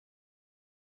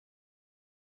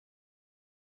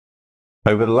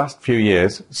Over the last few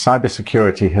years,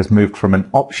 cybersecurity has moved from an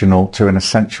optional to an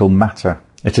essential matter.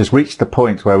 It has reached the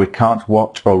point where we can't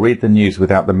watch or read the news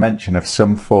without the mention of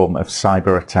some form of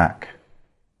cyber attack.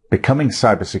 Becoming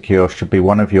cybersecure should be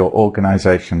one of your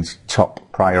organization's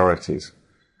top priorities.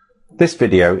 This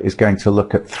video is going to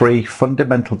look at three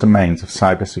fundamental domains of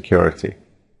cybersecurity: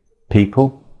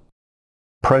 people,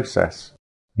 process,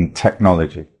 and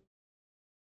technology.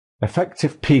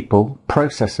 Effective people,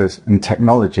 processes, and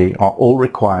technology are all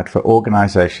required for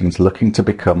organizations looking to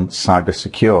become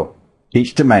cybersecure.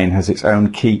 Each domain has its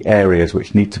own key areas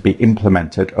which need to be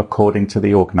implemented according to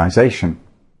the organization.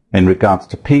 In regards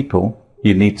to people,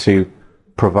 you need to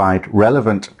provide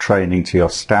relevant training to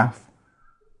your staff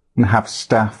and have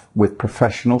staff with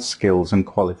professional skills and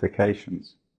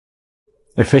qualifications.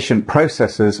 Efficient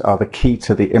processes are the key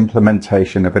to the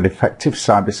implementation of an effective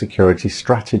cybersecurity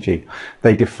strategy.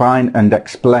 They define and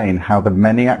explain how the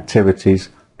many activities,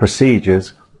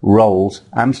 procedures, roles,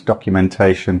 and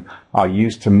documentation are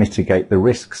used to mitigate the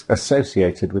risks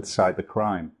associated with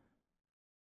cybercrime.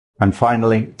 And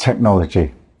finally,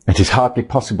 technology. It is hardly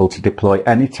possible to deploy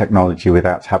any technology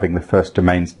without having the first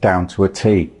domains down to a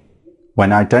T.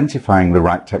 When identifying the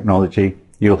right technology,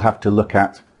 you'll have to look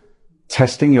at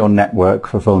testing your network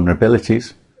for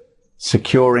vulnerabilities,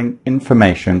 securing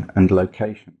information and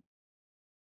location.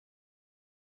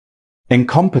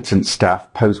 Incompetent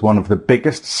staff pose one of the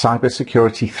biggest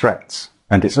cybersecurity threats,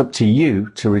 and it's up to you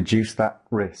to reduce that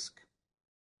risk.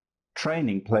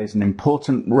 Training plays an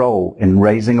important role in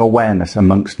raising awareness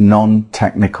amongst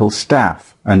non-technical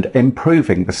staff and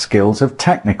improving the skills of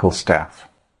technical staff.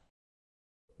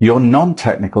 Your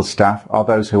non-technical staff are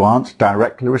those who aren't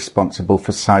directly responsible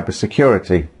for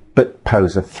cybersecurity, but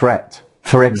pose a threat.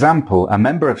 For example, a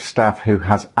member of staff who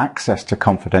has access to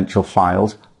confidential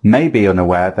files may be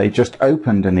unaware they just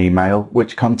opened an email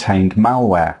which contained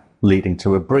malware, leading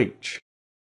to a breach.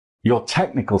 Your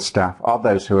technical staff are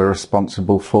those who are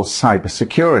responsible for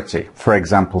cybersecurity, for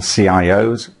example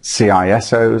CIOs,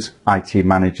 CISOs, IT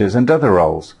managers and other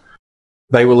roles.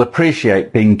 They will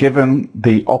appreciate being given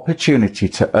the opportunity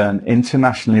to earn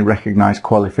internationally recognized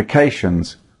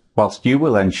qualifications, whilst you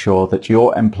will ensure that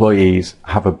your employees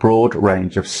have a broad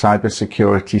range of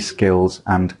cybersecurity skills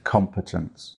and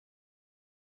competence.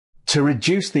 To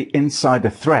reduce the insider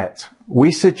threat,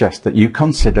 we suggest that you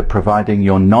consider providing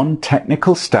your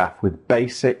non-technical staff with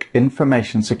basic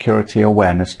information security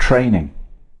awareness training.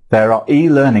 There are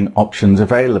e-learning options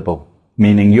available,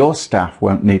 meaning your staff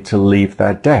won't need to leave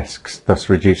their desks, thus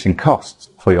reducing costs.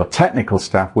 For your technical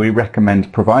staff, we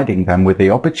recommend providing them with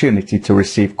the opportunity to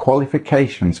receive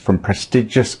qualifications from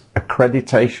prestigious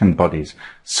accreditation bodies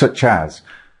such as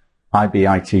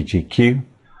IBITGQ,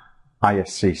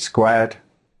 ISC Squared,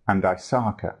 and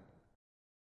ISACA.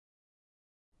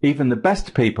 Even the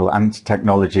best people and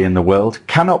technology in the world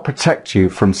cannot protect you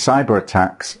from cyber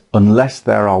attacks unless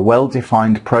there are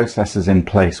well-defined processes in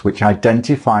place which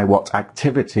identify what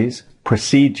activities,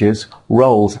 procedures,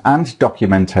 roles and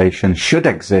documentation should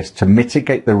exist to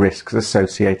mitigate the risks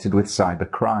associated with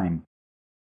cybercrime.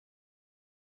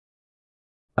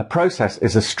 A process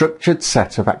is a structured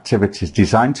set of activities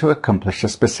designed to accomplish a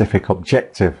specific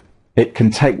objective. It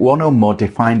can take one or more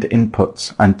defined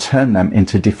inputs and turn them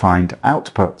into defined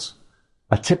outputs.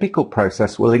 A typical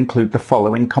process will include the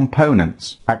following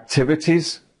components: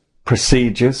 activities,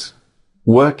 procedures,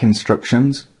 work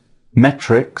instructions,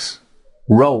 metrics,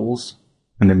 roles,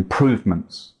 and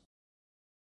improvements.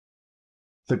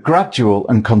 The gradual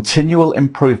and continual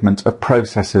improvement of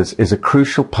processes is a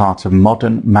crucial part of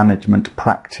modern management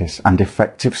practice and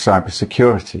effective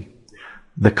cybersecurity.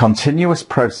 The continuous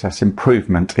process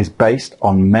improvement is based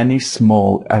on many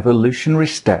small evolutionary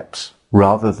steps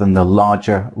rather than the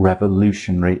larger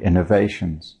revolutionary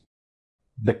innovations.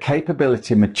 The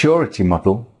Capability Maturity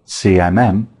Model,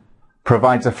 CMM,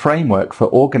 provides a framework for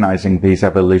organizing these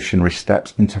evolutionary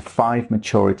steps into 5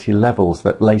 maturity levels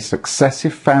that lay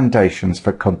successive foundations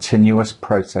for continuous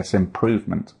process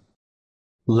improvement.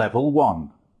 Level 1.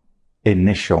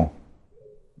 Initial.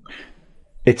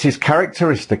 It is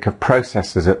characteristic of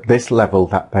processes at this level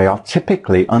that they are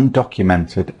typically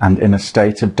undocumented and in a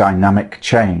state of dynamic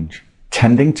change,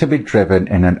 tending to be driven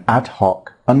in an ad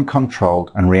hoc, uncontrolled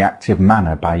and reactive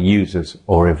manner by users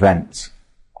or events.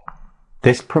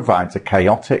 This provides a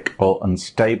chaotic or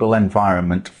unstable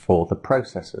environment for the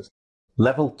processes.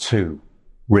 Level 2.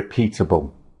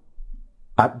 Repeatable.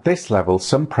 At this level,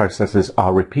 some processes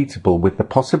are repeatable with the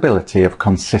possibility of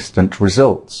consistent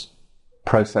results.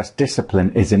 Process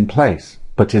discipline is in place,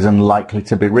 but is unlikely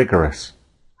to be rigorous.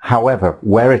 However,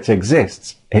 where it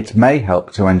exists, it may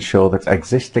help to ensure that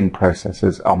existing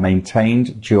processes are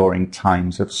maintained during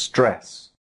times of stress.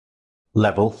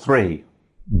 Level 3.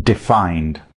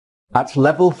 Defined. At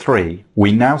Level 3,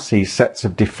 we now see sets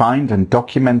of defined and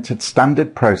documented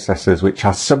standard processes which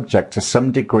are subject to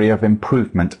some degree of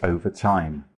improvement over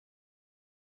time.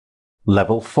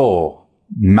 Level 4.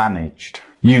 Managed.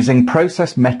 Using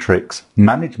process metrics,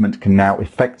 management can now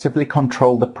effectively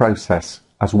control the process,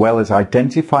 as well as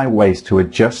identify ways to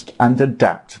adjust and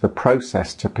adapt the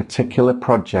process to particular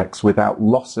projects without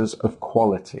losses of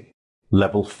quality.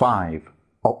 Level 5.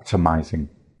 Optimizing.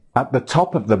 At the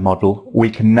top of the model, we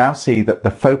can now see that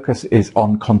the focus is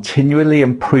on continually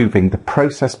improving the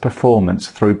process performance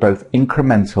through both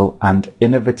incremental and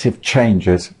innovative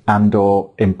changes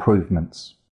and/or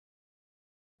improvements.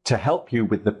 To help you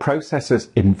with the processes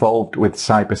involved with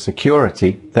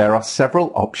cybersecurity, there are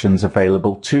several options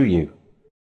available to you.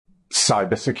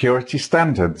 Cybersecurity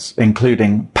standards,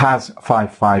 including PAS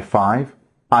 555,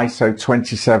 ISO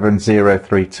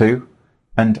 27032,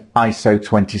 and ISO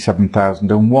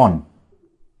 27001.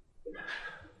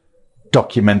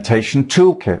 Documentation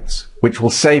toolkits, which will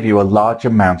save you a large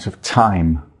amount of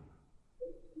time.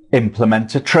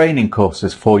 Implementer training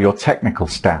courses for your technical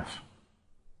staff.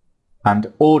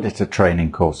 And auditor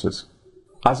training courses.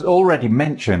 As already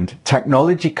mentioned,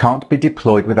 technology can't be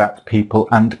deployed without people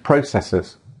and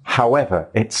processes. However,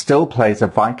 it still plays a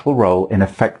vital role in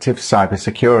effective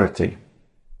cybersecurity.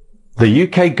 The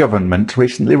UK government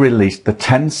recently released the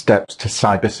 10 steps to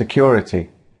cybersecurity.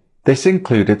 This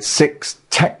included 6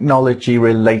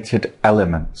 technology-related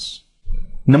elements.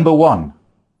 Number 1.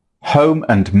 Home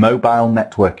and mobile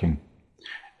networking.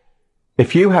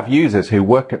 If you have users who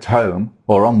work at home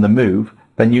or on the move,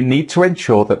 then you need to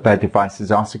ensure that their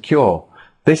devices are secure.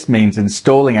 This means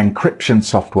installing encryption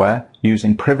software,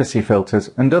 using privacy filters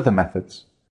and other methods.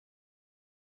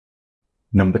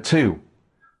 Number 2.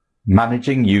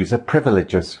 Managing user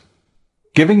privileges.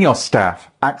 Giving your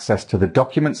staff access to the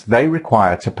documents they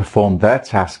require to perform their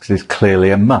tasks is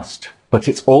clearly a must, but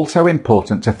it's also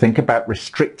important to think about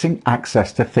restricting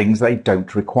access to things they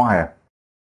don't require.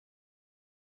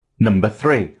 Number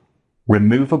 3.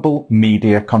 Removable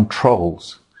media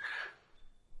controls.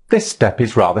 This step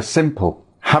is rather simple.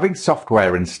 Having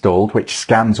software installed which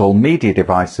scans all media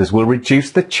devices will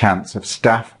reduce the chance of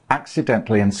staff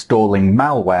accidentally installing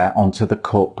malware onto the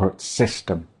corporate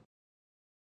system.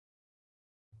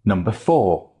 Number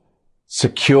 4.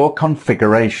 Secure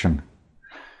configuration.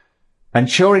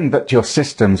 Ensuring that your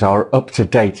systems are up to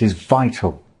date is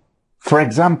vital. For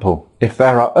example, if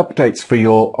there are updates for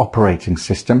your operating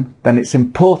system, then it's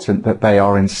important that they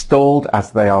are installed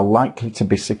as they are likely to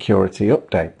be security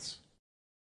updates.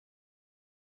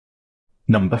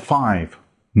 Number 5.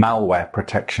 Malware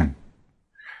protection.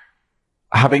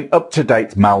 Having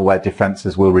up-to-date malware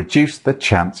defenses will reduce the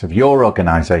chance of your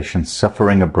organization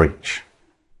suffering a breach.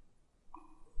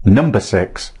 Number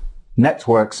 6.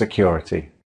 Network security.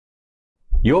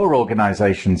 Your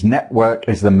organization's network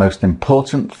is the most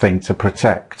important thing to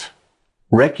protect.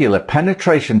 Regular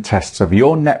penetration tests of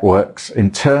your network's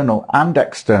internal and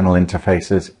external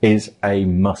interfaces is a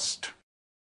must.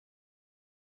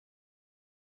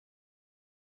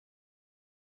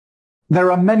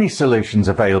 There are many solutions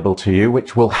available to you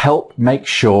which will help make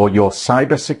sure your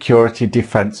cybersecurity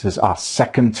defenses are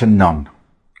second to none.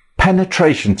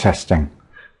 Penetration testing,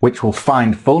 which will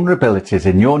find vulnerabilities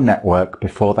in your network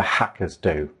before the hackers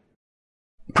do.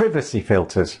 Privacy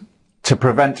filters, to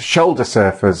prevent shoulder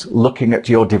surfers looking at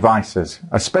your devices,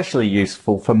 especially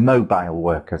useful for mobile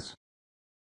workers.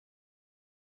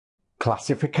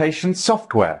 Classification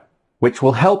software, which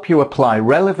will help you apply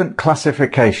relevant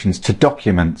classifications to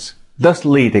documents, thus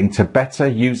leading to better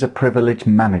user privilege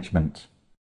management.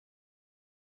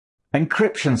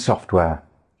 Encryption software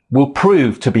will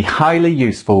prove to be highly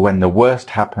useful when the worst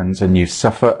happens and you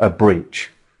suffer a breach.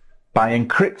 By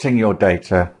encrypting your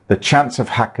data, the chance of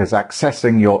hackers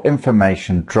accessing your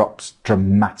information drops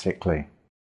dramatically.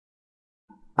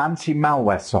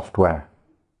 Anti-Malware Software.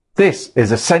 This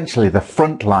is essentially the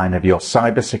front line of your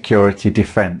cybersecurity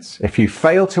defense. If you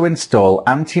fail to install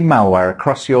anti-malware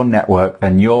across your network,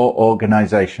 then your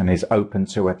organization is open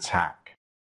to attack.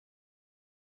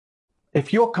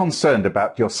 If you're concerned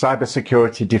about your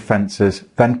cybersecurity defenses,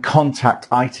 then contact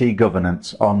IT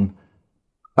Governance on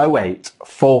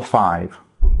 0845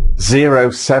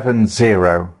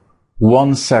 070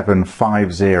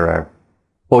 1750,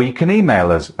 or you can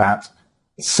email us at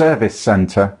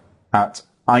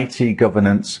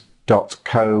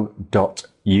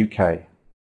servicecenter@itgovernance.co.uk.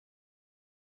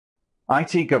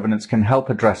 IT Governance can help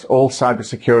address all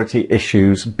cybersecurity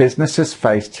issues businesses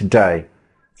face today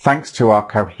thanks to our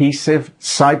cohesive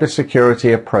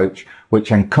cybersecurity approach,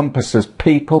 which encompasses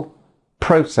people,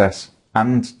 process,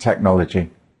 and technology.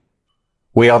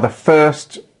 We are the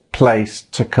first place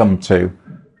to come to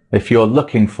if you're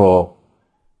looking for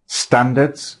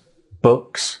standards,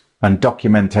 books, and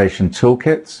documentation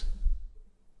toolkits,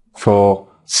 for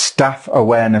staff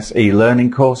awareness e-learning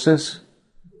courses,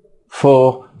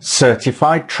 for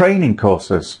certified training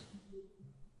courses,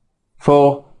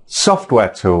 for software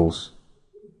tools,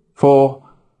 for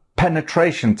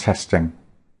penetration testing,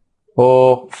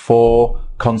 or for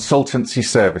consultancy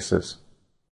services.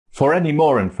 For any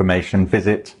more information,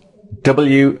 visit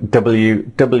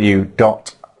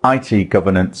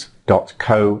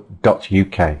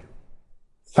www.itgovernance.co.uk.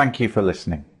 Thank you for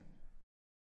listening.